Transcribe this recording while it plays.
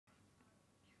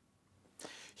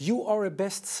You are a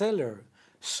bestseller.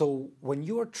 So when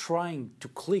you are trying to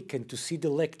click and to see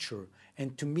the lecture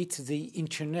and to meet the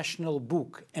international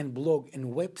book and blog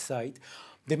and website,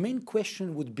 the main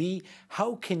question would be,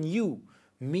 how can you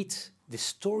meet the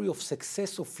story of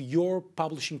success of your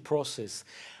publishing process?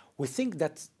 We think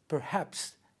that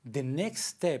perhaps the next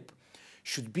step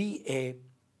should be a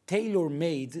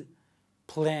tailor-made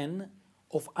plan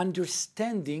of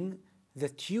understanding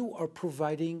that you are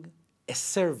providing a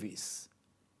service.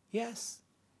 Yes,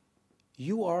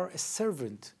 you are a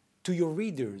servant to your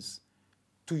readers,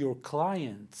 to your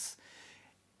clients.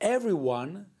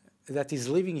 Everyone that is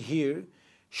living here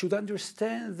should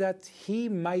understand that he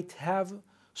might have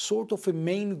sort of a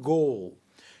main goal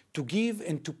to give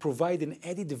and to provide an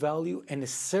added value and a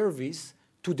service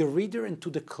to the reader and to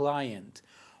the client.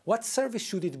 What service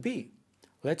should it be?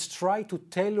 Let's try to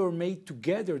tailor-make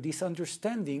together this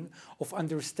understanding of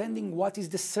understanding what is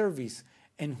the service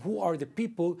and who are the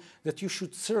people that you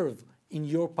should serve in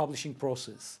your publishing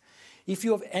process. If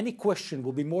you have any question,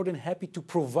 we'll be more than happy to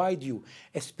provide you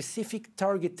a specific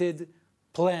targeted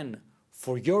plan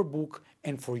for your book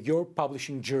and for your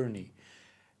publishing journey.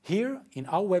 Here in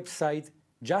our website,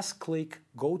 just click,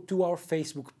 go to our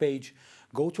Facebook page,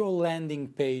 go to our landing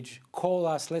page, call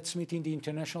us, let's meet in the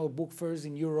international book fairs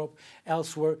in Europe,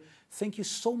 elsewhere. Thank you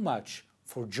so much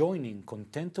for joining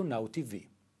ContentoNow TV.